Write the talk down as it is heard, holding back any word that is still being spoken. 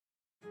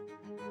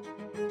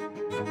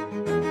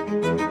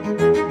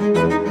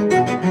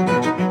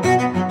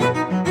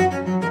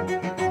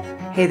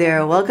Hey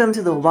there, welcome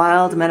to the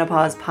Wild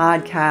Menopause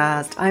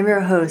Podcast. I'm your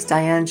host,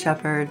 Diane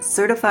Shepard,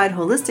 certified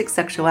holistic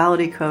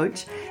sexuality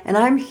coach, and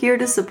I'm here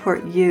to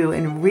support you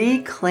in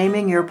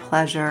reclaiming your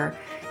pleasure,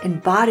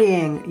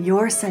 embodying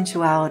your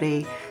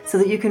sensuality so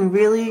that you can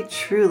really,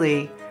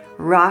 truly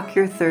rock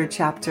your third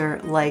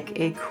chapter like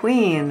a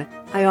queen.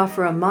 I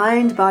offer a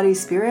mind, body,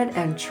 spirit,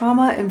 and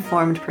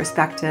trauma-informed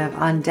perspective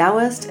on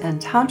Taoist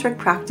and Tantric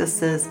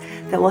practices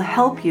that will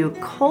help you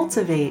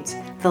cultivate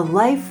the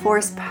life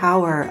force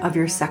power of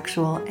your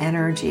sexual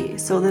energy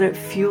so that it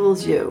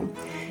fuels you.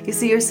 You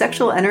see, your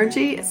sexual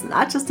energy is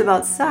not just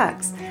about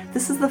sex.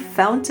 This is the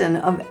fountain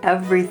of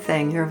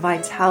everything, your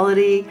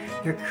vitality,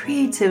 your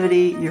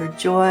creativity, your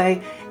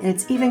joy, and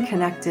it's even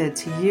connected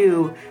to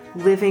you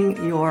living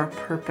your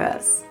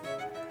purpose.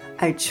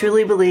 I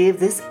truly believe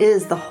this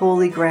is the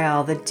Holy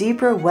Grail, the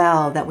deeper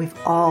well that we've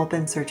all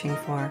been searching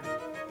for.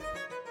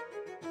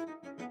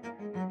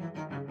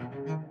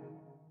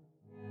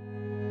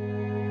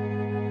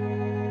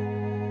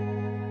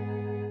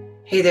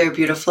 Hey there,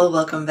 beautiful.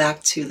 Welcome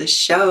back to the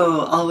show.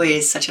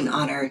 Always such an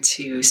honor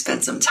to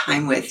spend some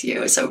time with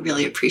you. So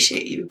really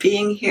appreciate you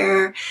being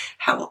here.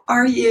 How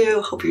are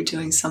you? Hope you're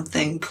doing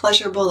something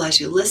pleasurable as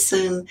you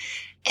listen.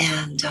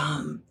 And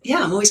I'm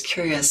always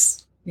curious,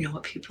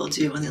 what people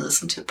do when they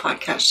listen to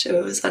podcast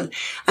shows. And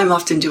I'm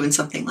often doing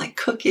something like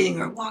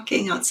cooking or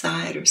walking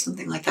outside or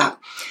something like that.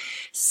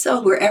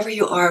 So wherever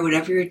you are,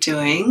 whatever you're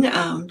doing,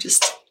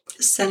 just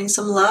sending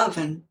some love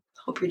and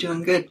hope you're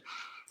doing good.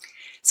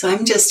 So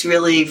I'm just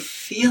really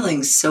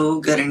feeling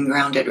so good and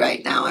grounded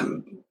right now.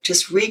 I'm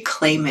just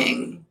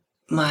reclaiming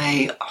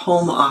my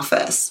home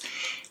office.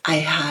 I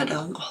had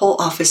a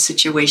whole office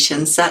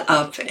situation set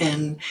up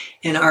in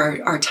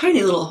our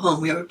tiny little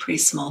home. We have a pretty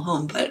small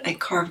home, but I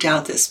carved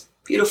out this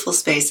beautiful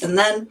space. And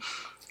then,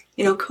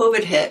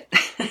 COVID hit.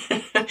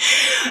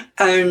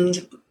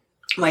 And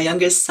my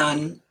youngest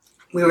son,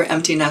 we were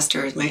empty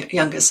nesters. My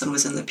youngest son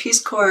was in the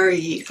Peace Corps.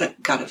 He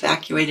got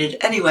evacuated.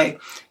 Anyway,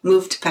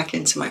 moved back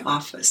into my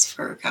office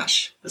for,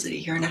 was it a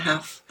year and a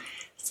half?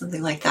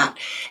 Something like that.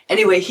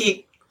 Anyway,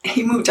 he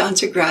moved on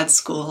to grad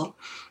school.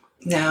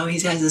 Now he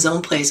has his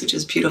own place, which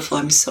is beautiful.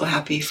 I'm so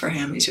happy for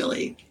him. He's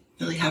really,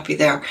 really happy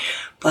there.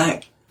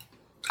 But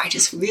I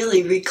just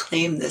really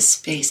reclaimed this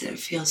space and it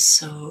feels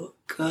so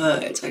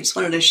good. So I just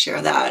wanted to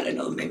share that. I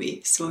know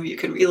maybe some of you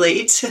can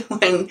relate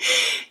when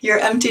you're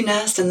empty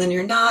nest and then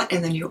you're not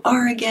and then you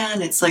are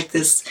again. It's like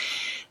this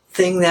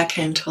thing that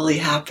can totally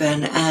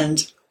happen.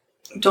 And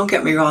don't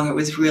get me wrong, it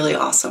was really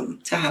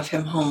awesome to have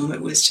him home.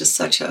 It was just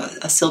such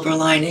a silver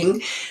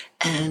lining.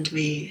 And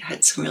we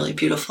had some really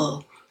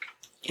beautiful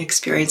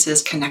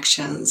experiences,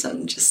 connections,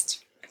 and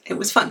just, it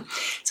was fun.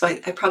 So I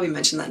probably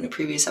mentioned that in a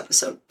previous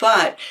episode,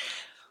 but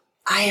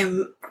I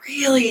am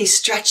really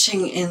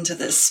stretching into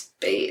this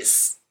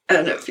space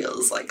and it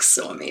feels like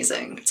so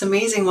amazing. It's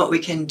amazing what we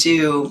can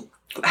do,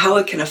 how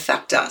it can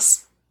affect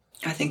us,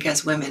 I think,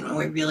 as women, when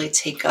we really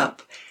take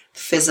up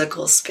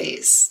physical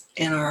space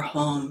in our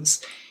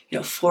homes,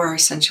 for our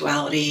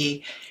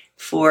sensuality,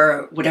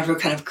 for whatever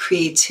kind of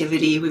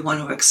creativity we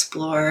want to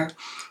explore.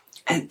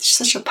 And it's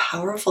such a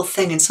powerful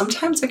thing. And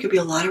sometimes there could be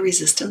a lot of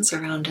resistance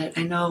around it.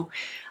 I know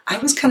I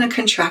was kind of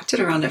contracted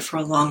around it for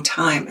a long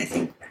time. I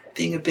think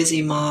being a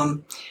busy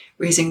mom,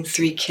 raising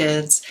 3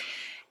 kids,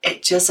 I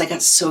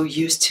got so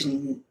used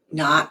to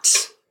not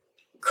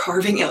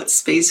carving out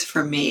space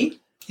for me,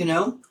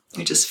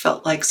 It just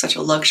felt like such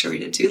a luxury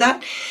to do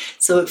that.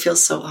 So it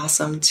feels so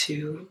awesome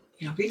to,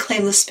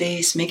 reclaim the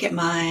space, make it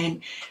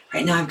mine.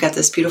 Right now I've got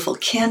this beautiful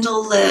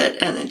candle lit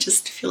and it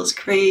just feels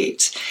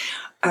great.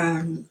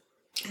 And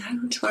I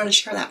just wanted to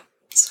share that.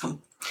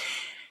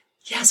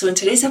 So in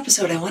today's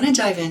episode, I want to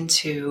dive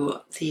into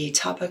the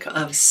topic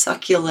of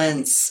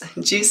succulence,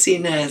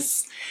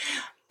 juiciness,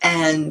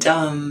 and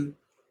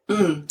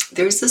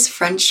there's this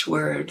French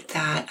word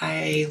that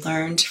I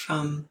learned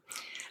from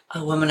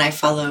a woman I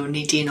follow,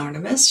 Nadine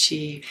Ornemus.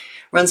 She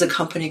runs a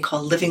company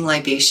called Living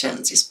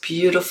Libations, these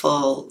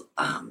beautiful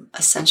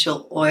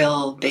essential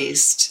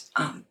oil-based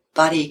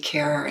body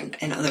care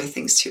and other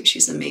things too.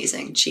 She's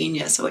amazing,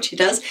 genius at what she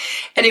does.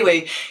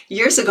 Anyway,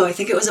 years ago, I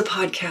think it was a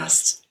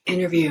podcast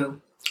interview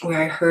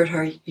where I heard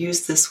her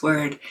use this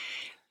word,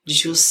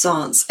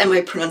 jouissance, and my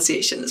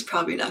pronunciation is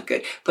probably not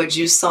good, but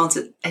jouissance,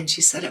 and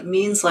she said it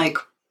means like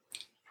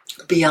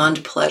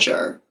beyond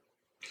pleasure.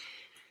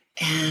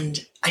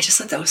 And I just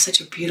thought that was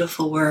such a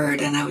beautiful word.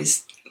 And I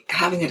was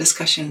having a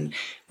discussion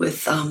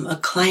with a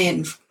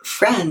client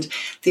friend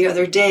the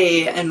other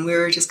day, and we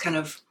were just kind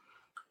of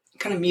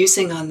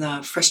musing on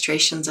the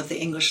frustrations of the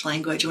English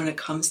language when it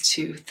comes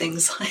to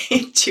things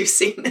like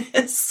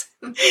juiciness.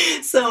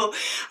 So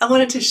I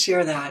wanted to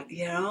share that,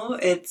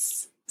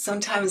 it's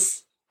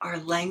sometimes our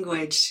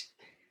language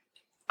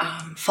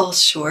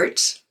falls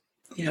short,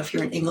 if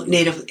you're an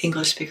native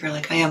English speaker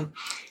like I am,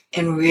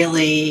 in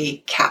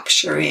really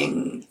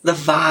capturing the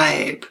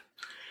vibe.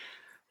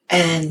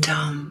 And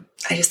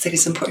I just think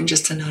it's important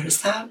just to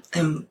notice that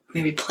and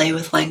maybe play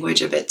with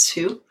language a bit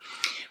too.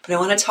 but I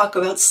want to talk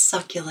about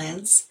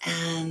succulents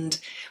and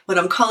what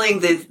I'm calling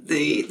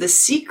the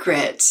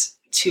secret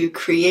to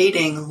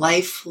creating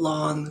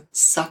lifelong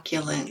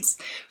succulents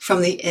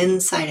from the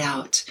inside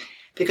out,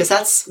 because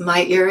that's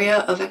my area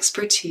of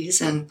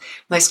expertise, and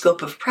my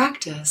scope of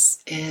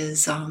practice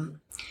is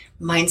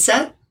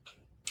mindset,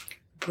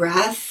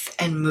 breath,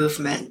 and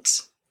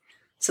movement.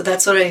 So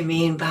that's what I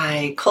mean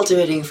by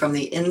cultivating from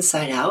the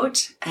inside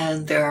out.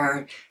 And there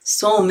are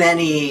so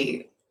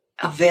many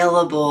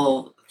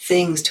available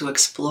things to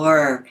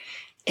explore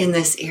in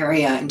this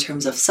area in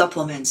terms of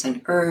supplements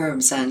and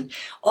herbs and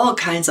all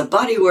kinds of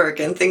body work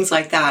and things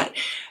like that.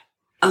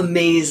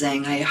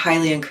 Amazing. I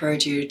highly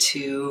encourage you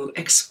to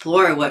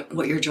explore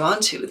what you're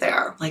drawn to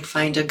there. Like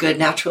find a good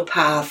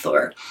naturopath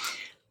or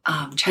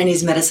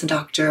Chinese medicine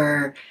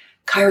doctor,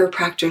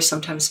 chiropractors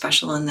sometimes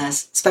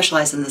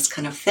specialize in this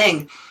kind of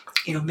thing,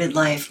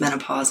 midlife,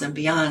 menopause, and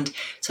beyond.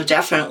 So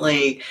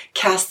definitely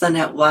cast the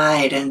net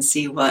wide and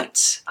see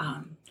what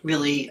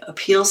really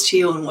appeals to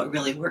you and what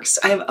really works.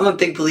 I'm a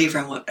big believer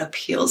in what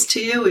appeals to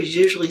you is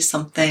usually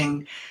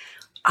something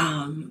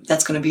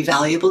that's going to be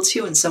valuable to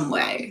you in some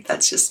way.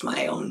 That's just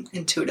my own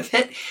intuitive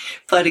hit.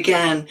 But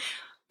again,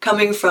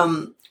 coming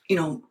from,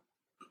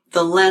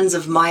 the lens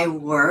of my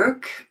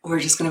work, we're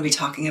just going to be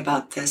talking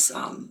about this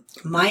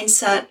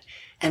mindset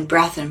and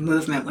breath and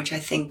movement, which I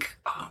think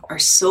are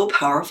so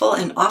powerful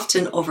and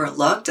often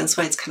overlooked. And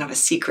so it's kind of a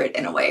secret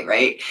in a way,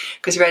 right?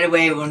 Because right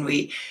away when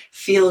we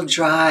feel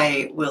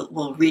dry,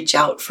 we'll reach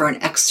out for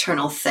an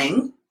external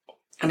thing.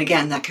 And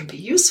again, that can be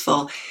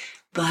useful.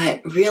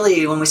 But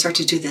really, when we start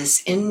to do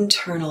this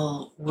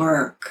internal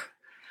work,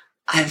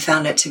 I've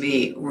found it to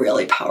be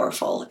really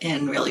powerful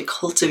in really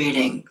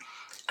cultivating,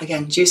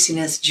 again,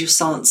 juiciness,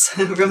 jouissance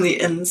from the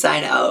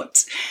inside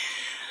out.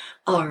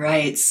 All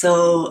right,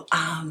 so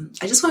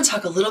I just want to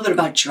talk a little bit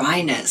about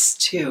dryness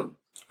too,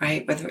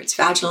 right? Whether it's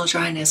vaginal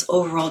dryness,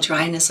 overall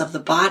dryness of the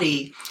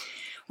body.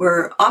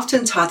 We're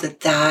often taught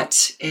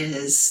that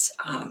is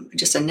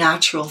just a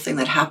natural thing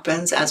that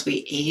happens as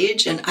we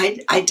age, and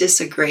I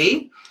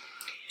disagree.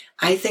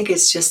 I think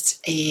it's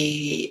just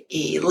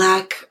a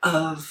lack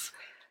of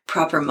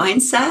proper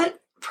mindset.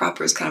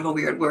 Proper is kind of a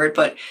weird word,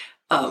 but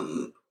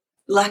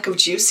lack of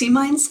juicy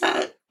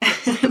mindset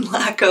and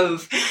lack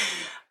of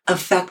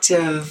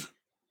effective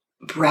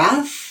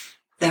breath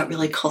that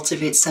really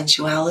cultivates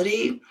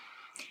sensuality,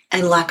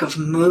 and lack of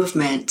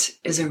movement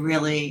is a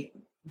really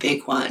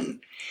big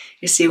one.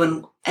 You see,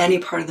 when any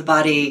part of the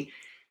body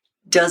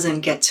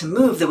doesn't get to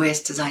move the way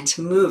it's designed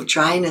to move,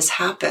 dryness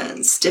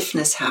happens,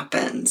 stiffness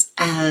happens,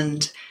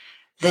 and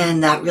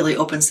then that really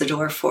opens the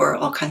door for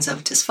all kinds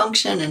of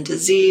dysfunction and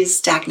disease,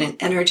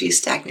 stagnant energy,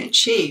 stagnant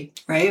chi,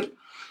 right?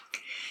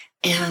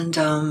 And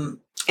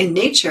in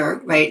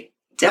nature, right,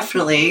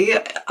 definitely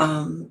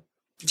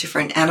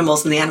different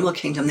animals in the animal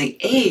kingdom, they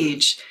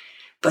age,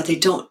 but they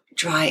don't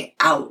dry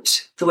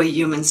out the way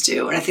humans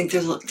do. And I think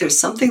there's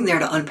something there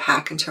to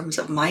unpack in terms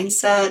of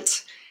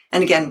mindset.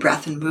 And again,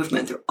 breath and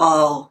movement, they're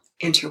all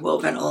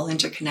interwoven, all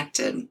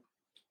interconnected.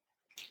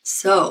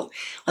 So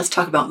let's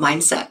talk about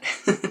mindset.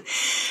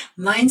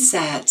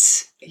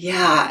 Mindset,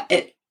 yeah,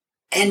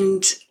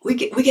 and we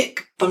get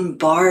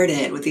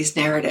bombarded with these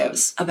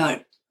narratives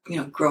about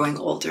growing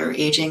older,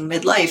 aging,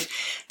 midlife,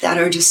 that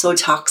are just so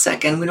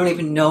toxic, and we don't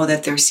even know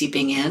that they're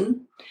seeping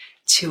in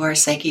to our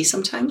psyche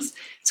sometimes.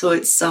 So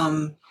it's,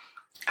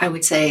 I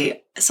would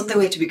say, something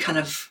we have to be kind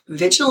of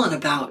vigilant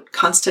about,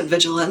 constant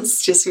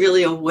vigilance, just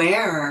really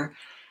aware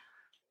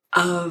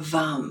of,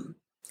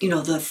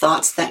 the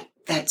thoughts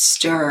that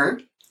stir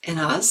in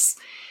us,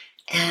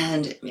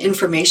 and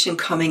information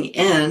coming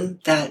in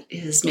that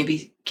is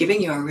maybe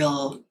giving you a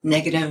real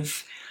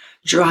negative,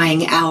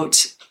 drying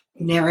out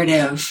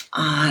narrative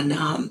on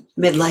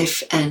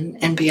midlife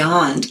and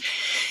beyond,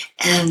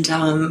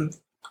 and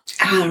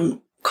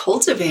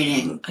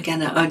cultivating,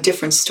 again, a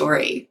different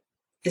story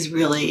is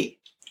really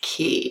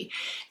key.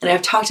 And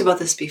I've talked about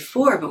this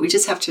before, but we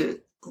just have to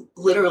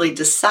literally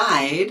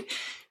decide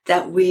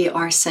that we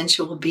are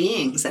sensual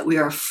beings, that we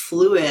are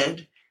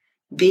fluid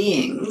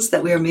beings,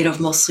 that we are made of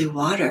mostly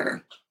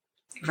water,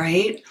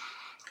 right?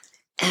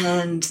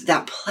 And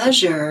that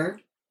pleasure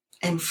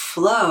and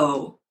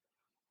flow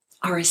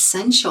are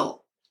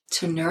essential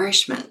to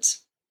nourishment.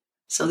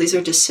 So these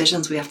are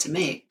decisions we have to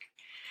make.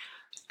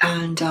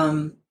 And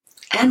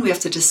we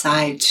have to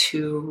decide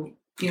to,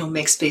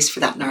 make space for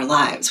that in our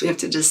lives. We have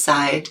to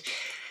decide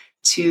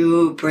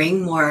to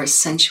bring more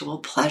sensual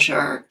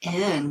pleasure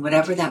in,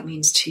 whatever that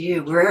means to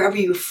you. Wherever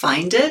you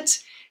find it,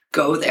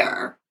 go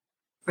there,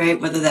 right?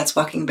 Whether that's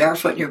walking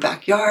barefoot in your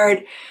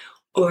backyard,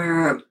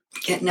 or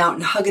getting out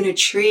and hugging a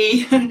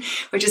tree,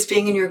 or just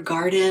being in your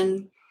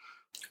garden,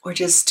 or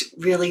just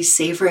really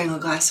savoring a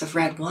glass of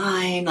red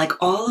wine. Like,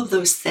 all of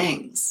those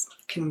things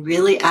can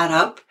really add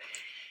up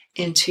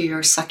into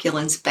your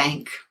succulence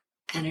bank.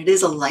 And it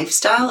is a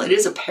lifestyle. It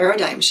is a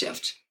paradigm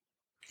shift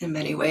in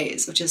many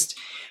ways of just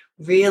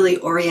really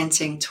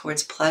orienting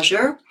towards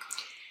pleasure.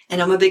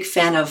 And I'm a big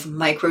fan of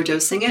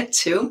microdosing it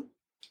too,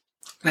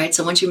 right?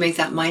 So once you make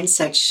that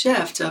mindset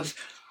shift of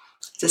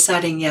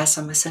deciding, yes,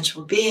 I'm a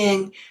sensual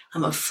being,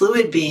 I'm a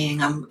fluid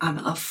being, I'm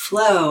a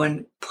flow,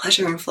 and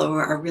pleasure and flow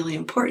are really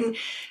important.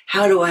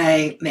 How do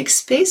I make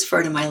space for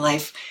it in my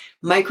life?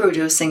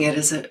 Microdosing it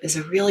is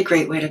a really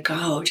great way to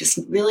go. Just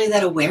really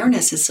that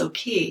awareness is so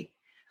key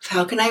of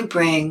how can I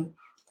bring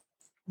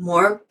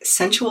more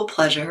sensual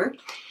pleasure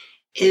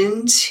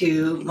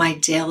into my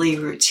daily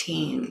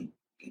routine,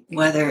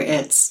 whether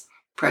it's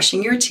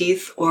brushing your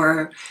teeth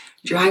or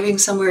driving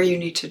somewhere you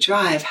need to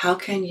drive. How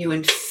can you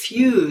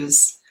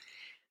infuse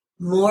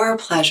more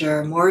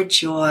pleasure, more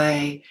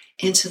joy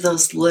into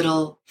those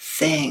little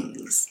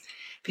things?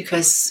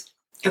 Because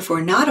if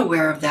we're not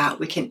aware of that,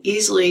 we can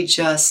easily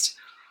just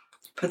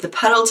put the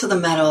pedal to the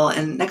metal,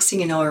 and next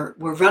thing you know,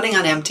 we're running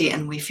on empty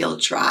and we feel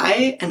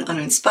dry and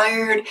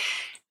uninspired,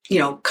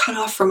 cut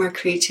off from our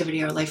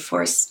creativity, our life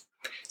force.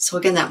 So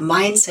again, that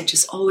mindset,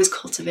 just always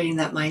cultivating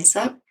that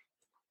mindset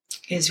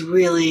is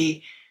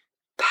really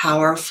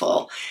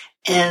powerful.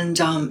 And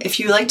if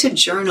you like to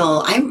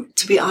journal,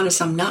 to be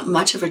honest, I'm not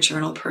much of a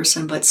journal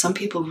person, but some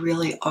people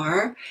really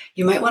are.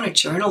 You might want to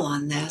journal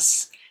on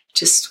this.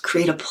 Just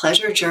create a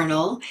pleasure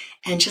journal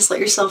and just let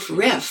yourself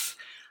riff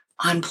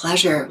on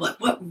pleasure.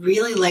 What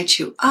really lights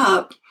you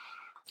up?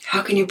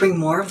 How can you bring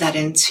more of that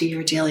into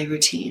your daily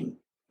routine,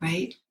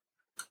 right?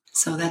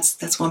 So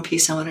that's one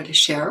piece I wanted to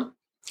share.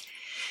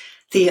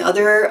 The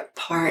other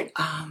part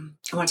I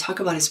want to talk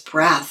about is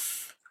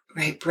breath,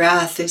 right?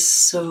 Breath is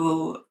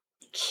so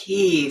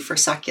key for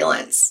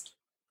succulence.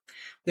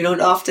 We don't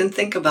often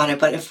think about it,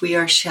 but if we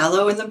are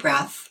shallow in the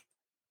breath,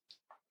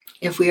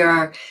 if we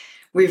are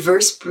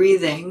reverse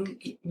breathing,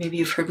 maybe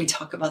you've heard me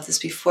talk about this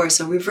before.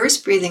 So reverse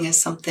breathing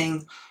is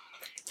something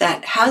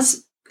that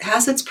has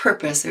its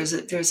purpose.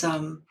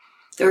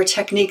 There are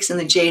techniques in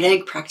the Jade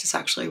Egg practice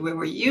actually where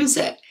we use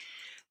it.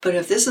 But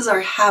if this is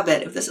our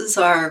habit, if this is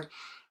our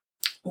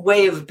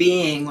way of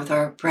being with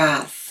our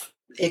breath,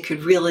 it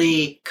could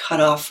really cut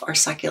off our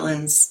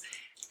succulence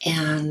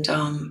and,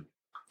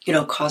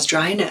 cause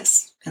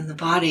dryness in the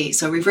body.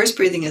 So reverse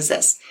breathing is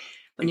this.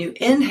 When you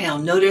inhale,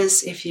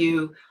 notice if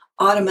you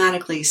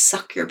automatically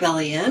suck your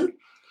belly in,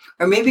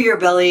 or maybe your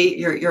belly,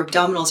 your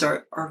abdominals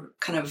are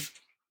kind of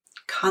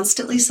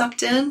constantly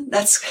sucked in.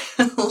 That's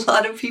a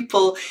lot of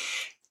people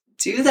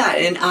do that.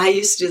 And I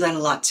used to do that a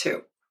lot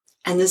too.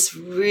 And this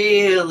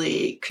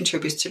really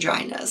contributes to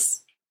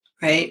dryness,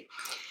 right?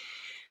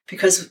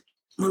 Because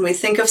when we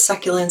think of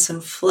succulence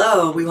and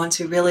flow, we want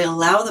to really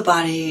allow the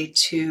body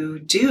to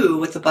do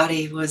what the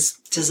body was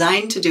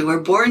designed to do or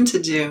born to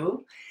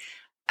do.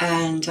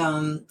 And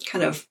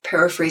kind of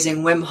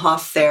paraphrasing Wim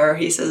Hof there,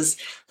 he says,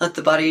 let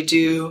the body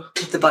do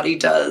what the body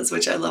does,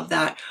 which I love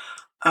that.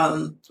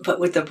 But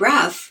with the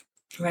breath,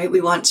 right,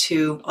 we want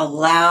to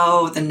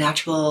allow the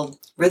natural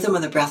rhythm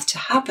of the breath to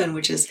happen,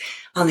 which is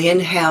on the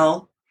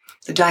inhale,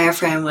 the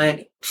diaphragm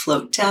would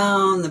float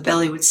down, the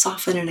belly would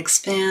soften and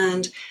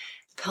expand.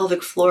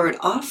 Pelvic floor would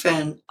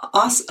also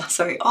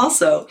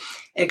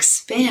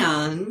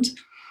expand,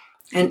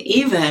 and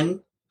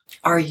even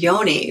our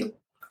yoni,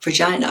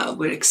 vagina,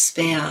 would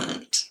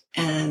expand.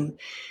 And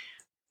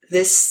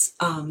this,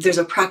 there's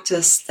a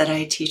practice that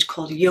I teach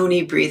called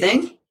yoni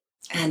breathing,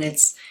 and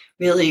it's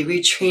really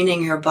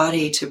retraining your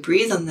body to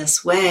breathe in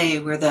this way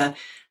where the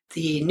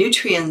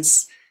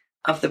nutrients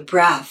of the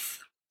breath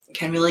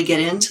can really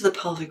get into the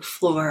pelvic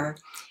floor,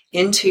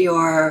 into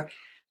your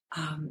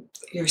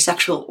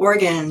sexual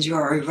organs,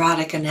 your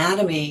erotic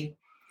anatomy,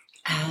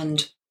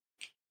 and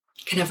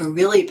can have a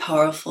really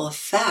powerful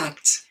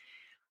effect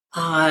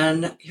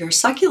on your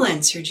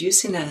succulence, your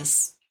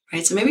juiciness,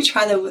 right? So maybe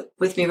try that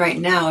with me right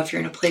now if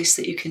you're in a place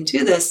that you can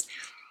do this.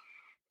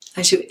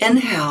 As you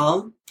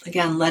inhale,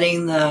 again,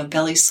 letting the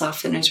belly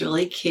soften is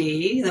really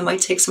key. That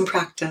might take some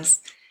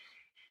practice.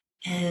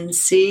 And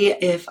see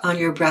if on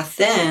your breath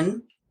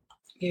in,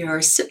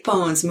 your sit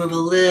bones move a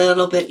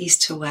little bit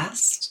east to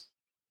west.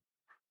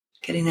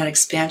 Getting that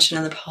expansion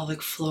in the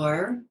pelvic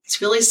floor.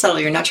 It's really subtle.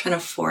 You're not trying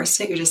to force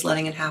it. You're just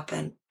letting it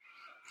happen.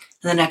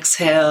 And then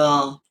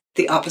exhale,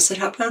 the opposite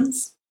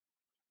happens.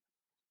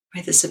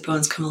 Right? The sit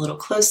bones come a little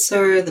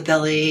closer. The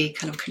belly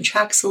kind of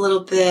contracts a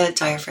little bit.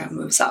 Diaphragm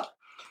moves up.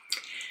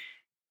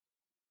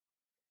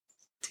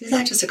 Do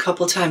that just a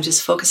couple times,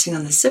 just focusing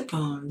on the sit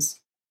bones.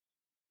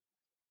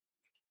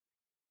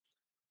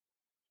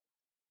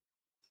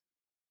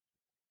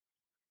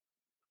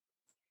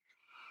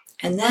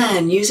 And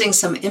then using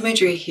some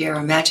imagery here,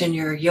 imagine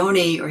your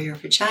yoni or your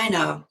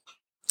vagina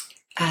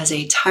as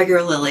a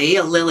tiger lily.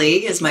 A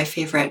lily is my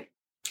favorite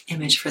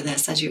image for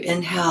this. As you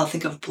inhale,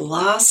 think of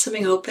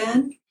blossoming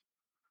open.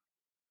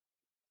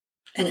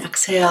 And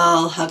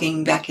exhale,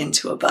 hugging back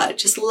into a bud.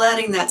 Just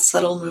letting that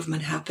subtle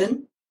movement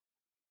happen.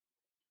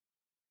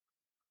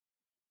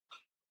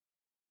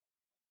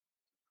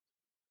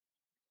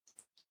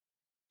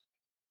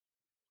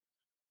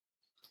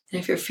 And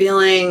if you're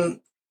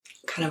feeling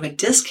kind of a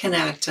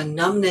disconnect, a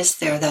numbness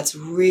there, that's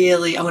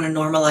really, I want to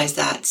normalize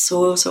that.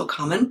 So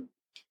common.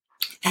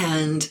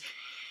 And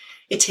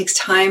it takes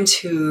time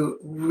to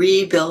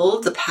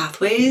rebuild the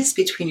pathways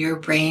between your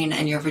brain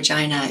and your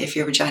vagina if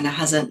your vagina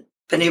hasn't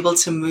been able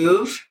to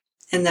move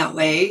in that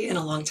way in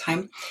a long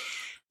time,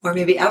 or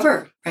maybe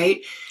ever,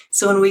 right?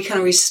 So when we kind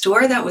of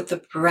restore that with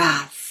the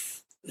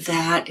breath,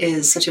 that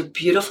is such a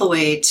beautiful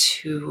way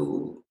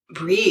to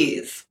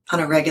breathe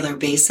on a regular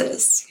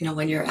basis,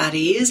 when you're at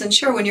ease. And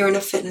sure, when you're in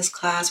a fitness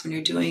class, when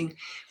you're doing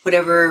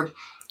whatever,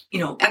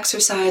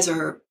 exercise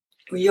or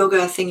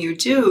yoga thing you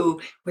do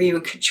where you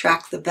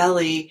contract the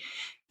belly,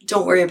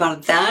 don't worry about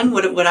it then.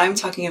 What I'm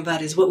talking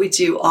about is what we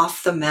do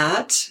off the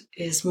mat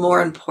is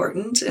more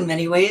important in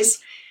many ways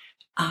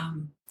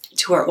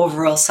to our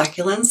overall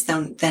succulence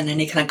than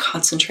any kind of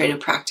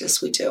concentrated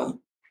practice we do,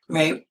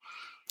 right?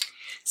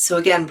 So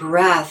again,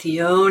 breath,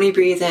 yoni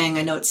breathing.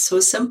 I know it's so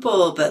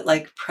simple, but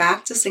like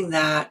practicing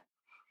that,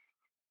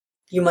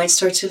 you might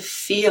start to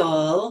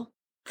feel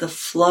the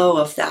flow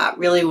of that.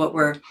 Really what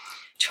we're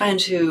trying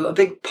to, a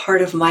big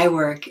part of my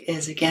work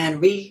is, again,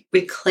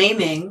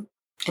 reclaiming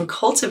and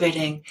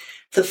cultivating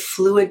the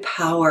fluid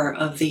power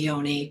of the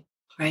yoni,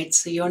 right?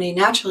 So yoni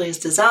naturally is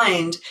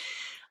designed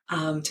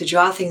to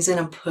draw things in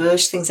and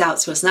push things out.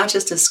 So it's not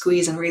just a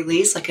squeeze and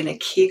release like in a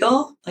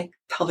Kegel, like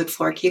pelvic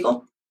floor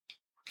Kegel.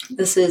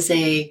 This is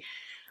a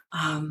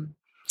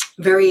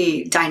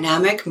very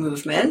dynamic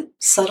movement,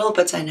 subtle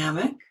but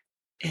dynamic.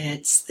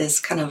 It's this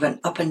kind of an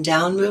up and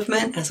down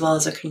movement as well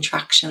as a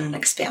contraction and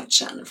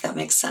expansion, if that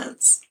makes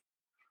sense.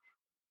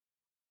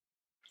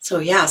 So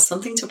yeah,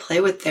 something to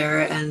play with there.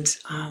 And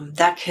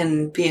that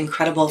can be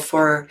incredible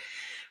for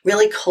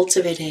really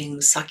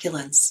cultivating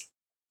succulence.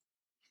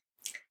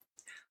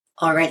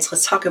 All right, so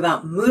let's talk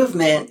about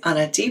movement on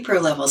a deeper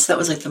level. So that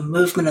was like the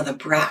movement of the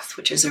breath,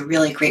 which is a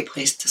really great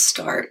place to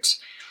start.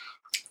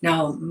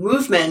 Now,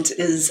 movement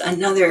is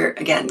another,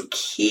 again,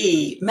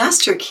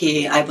 master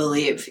key, I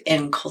believe,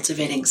 in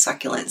cultivating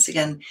succulence.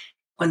 Again,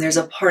 when there's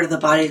a part of the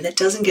body that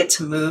doesn't get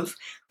to move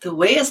the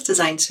way it's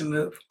designed to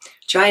move,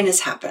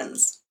 dryness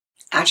happens,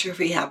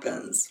 atrophy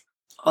happens,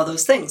 all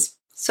those things.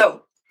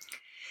 So,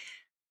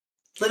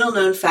 little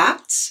known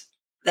fact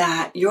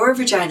that your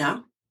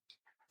vagina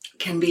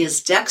can be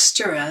as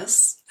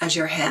dexterous as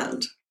your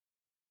hand.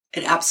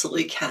 It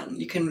absolutely can.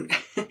 You can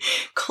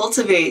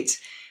cultivate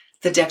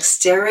the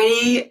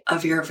dexterity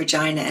of your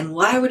vagina. And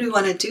why would we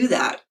want to do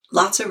that?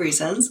 Lots of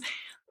reasons.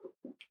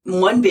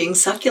 One being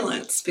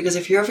succulence, because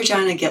if your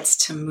vagina gets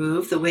to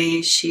move the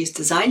way she's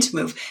designed to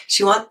move,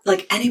 she wants,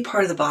 like any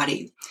part of the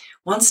body,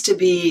 wants to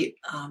be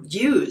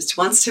used,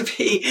 wants to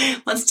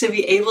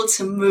be able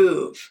to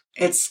move.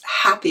 It's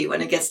happy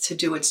when it gets to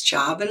do its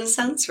job in a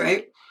sense,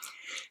 right?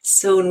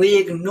 So when we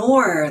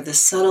ignore the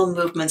subtle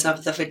movements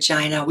of the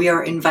vagina, we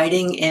are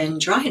inviting in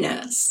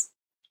dryness.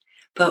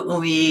 But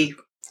when we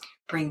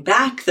bring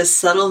back the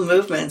subtle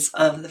movements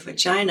of the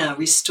vagina,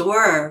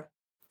 restore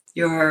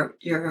your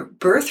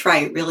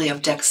birthright really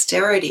of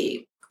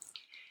dexterity,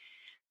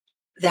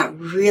 that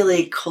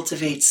really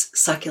cultivates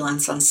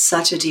succulence on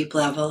such a deep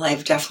level.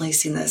 I've definitely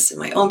seen this in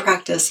my own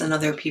practice and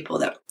other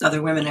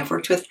women I've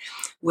worked with,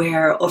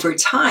 where over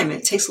time,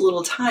 it takes a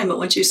little time, but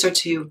once you start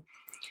to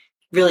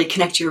really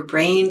connect your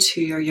brain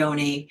to your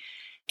yoni,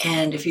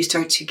 and if you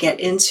start to get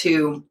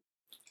into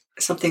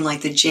something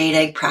like the jade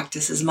egg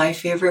practice is my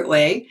favorite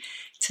way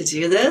to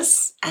do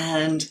this.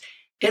 And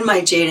in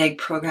my Jade Egg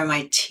program,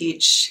 I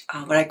teach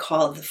what I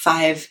call the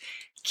 5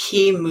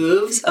 key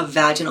moves of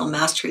vaginal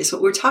mastery. So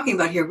what we're talking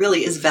about here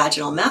really is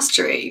vaginal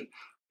mastery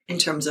in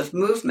terms of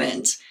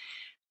movement,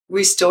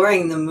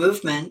 restoring the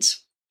movement,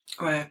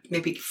 or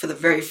maybe for the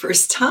very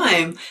first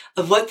time,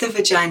 of what the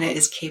vagina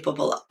is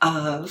capable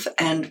of.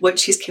 And what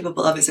she's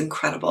capable of is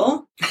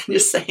incredible, I'm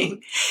just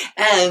saying.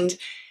 And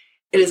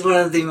it is one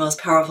of the most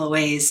powerful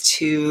ways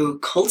to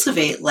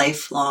cultivate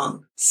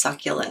lifelong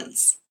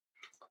succulence.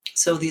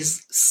 So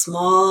these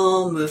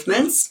small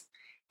movements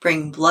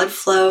bring blood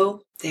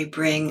flow, they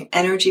bring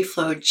energy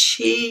flow,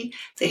 chi,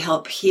 they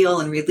help heal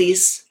and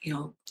release,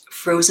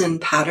 frozen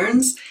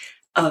patterns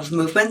of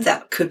movement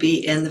that could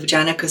be in the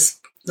vagina, because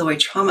the way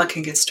trauma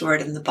can get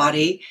stored in the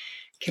body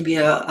can be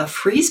a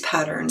freeze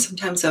pattern,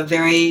 sometimes a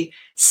very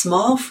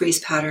small freeze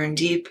pattern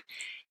deep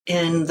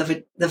in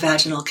the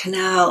vaginal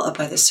canal, up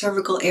by the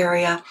cervical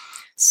area.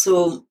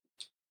 So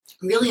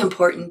really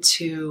important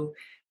to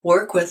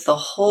work with the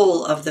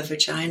whole of the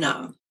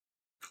vagina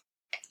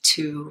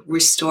to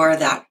restore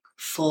that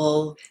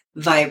full,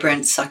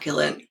 vibrant,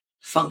 succulent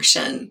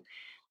function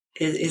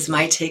is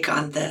my take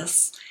on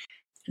this.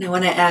 And I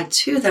want to add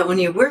too that when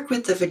you work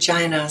with the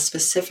vagina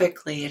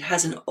specifically, it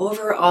has an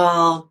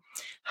overall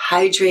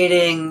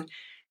hydrating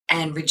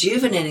and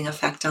rejuvenating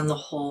effect on the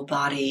whole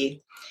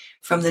body.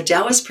 From the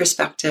Taoist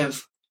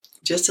perspective,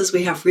 just as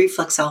we have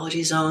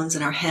reflexology zones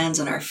in our hands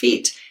and our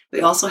feet,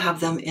 we also have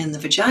them in the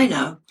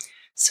vagina.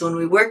 So when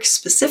we work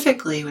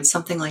specifically with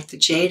something like the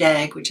jade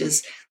egg, which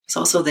is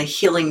also the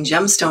healing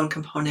gemstone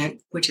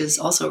component, which is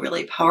also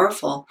really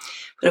powerful.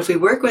 But if we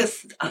work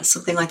with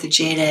something like the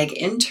jade egg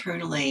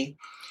internally,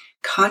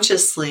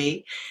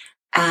 consciously,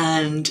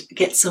 and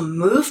get some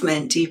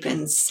movement deep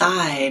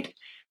inside,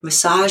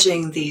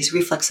 massaging these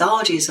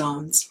reflexology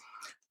zones,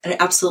 it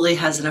absolutely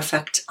has an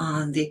effect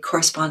on the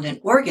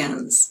correspondent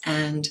organs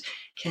and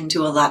can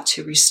do a lot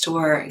to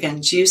restore,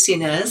 again,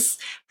 juiciness,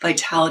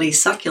 vitality,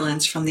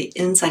 succulence from the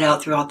inside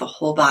out throughout the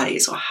whole body.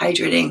 So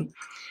hydrating,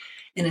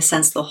 in a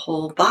sense, the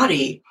whole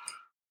body.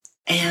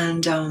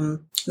 And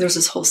there's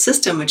this whole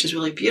system, which is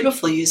really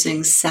beautiful,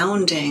 using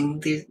sounding.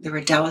 There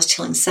are Taoist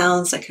healing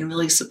sounds that can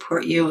really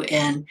support you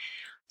in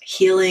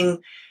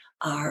healing,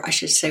 or I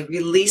should say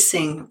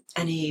releasing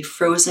any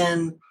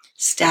frozen,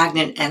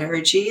 stagnant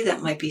energy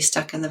that might be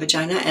stuck in the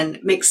vagina. And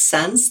it makes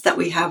sense that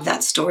we have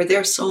that stored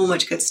there. So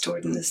much gets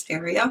stored in this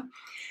area.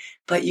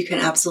 But you can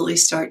absolutely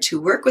start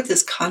to work with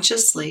this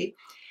consciously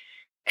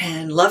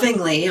and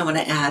lovingly, I want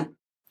to add,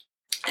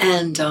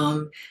 and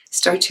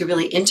start to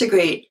really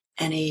integrate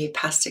any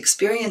past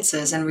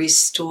experiences and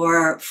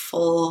restore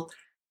full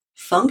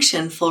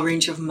function, full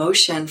range of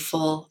motion,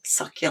 full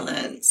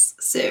succulence.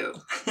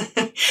 So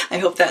I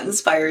hope that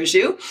inspires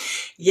you.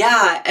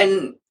 Yeah,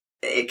 and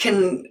it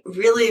can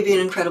really be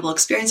an incredible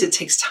experience. It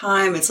takes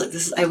time. It's like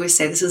this. I always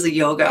say this is a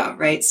yoga,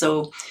 right?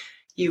 So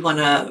you want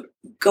to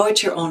go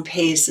at your own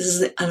pace. This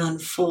is an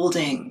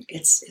unfolding.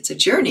 It's a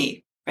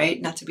journey,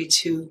 right? Not to be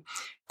too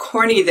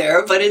corny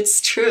there, but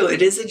it's true.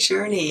 It is a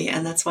journey,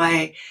 and that's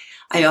why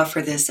I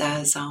offer this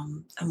as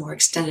a more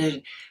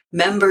extended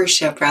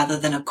membership rather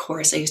than a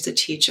course. I used to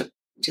teach an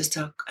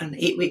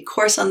 8-week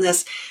course on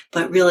this,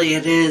 but really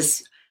it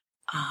is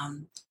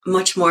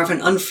much more of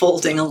an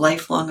unfolding, a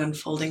lifelong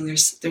unfolding.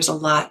 There's a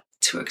lot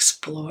to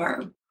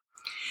explore.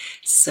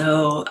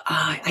 So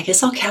I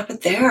guess I'll cap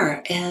it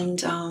there.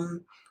 And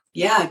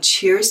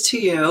cheers to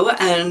you,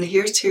 and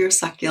here's to your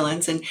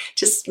succulence. And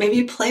just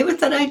maybe play with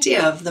that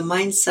idea of the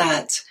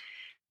mindset,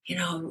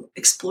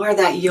 explore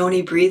that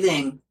yoni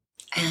breathing.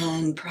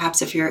 And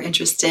perhaps if you're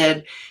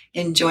interested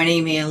in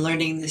joining me and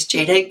learning this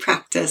jade egg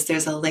practice,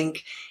 there's a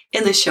link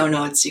in the show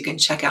notes. You can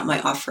check out my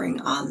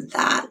offering on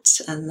that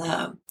and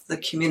the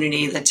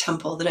community, the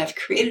temple that I've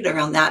created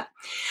around that.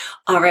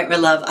 All right, my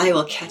love, I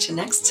will catch you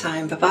next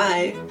time.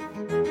 Bye-bye.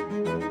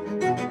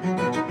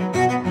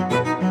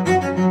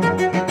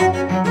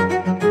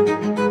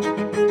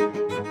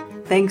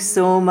 Thanks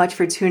so much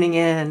for tuning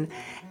in.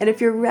 And if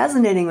you're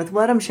resonating with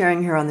what I'm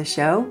sharing here on the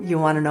show, you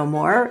want to know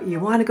more, you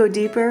want to go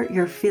deeper,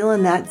 you're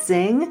feeling that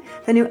zing,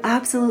 then you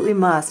absolutely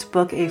must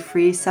book a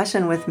free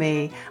session with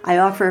me. I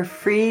offer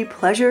free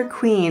Pleasure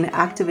Queen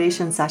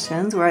activation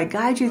sessions where I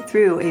guide you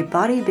through a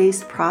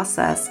body-based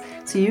process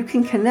so you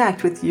can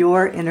connect with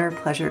your inner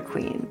pleasure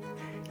queen.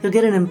 You'll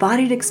get an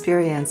embodied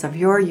experience of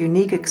your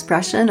unique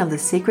expression of the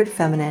sacred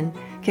feminine,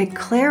 get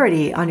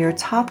clarity on your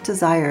top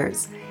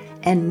desires,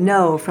 and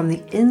know from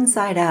the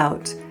inside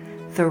out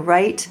the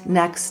right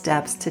next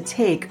steps to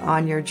take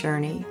on your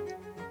journey.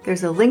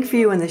 There's a link for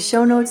you in the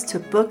show notes to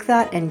book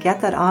that and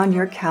get that on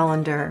your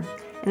calendar.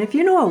 And if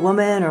you know a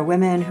woman or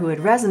women who would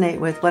resonate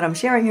with what I'm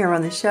sharing here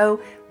on the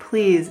show,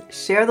 please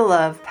share the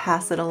love,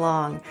 pass it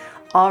along.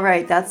 All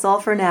right, that's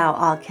all for now.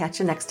 I'll catch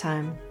you next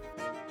time.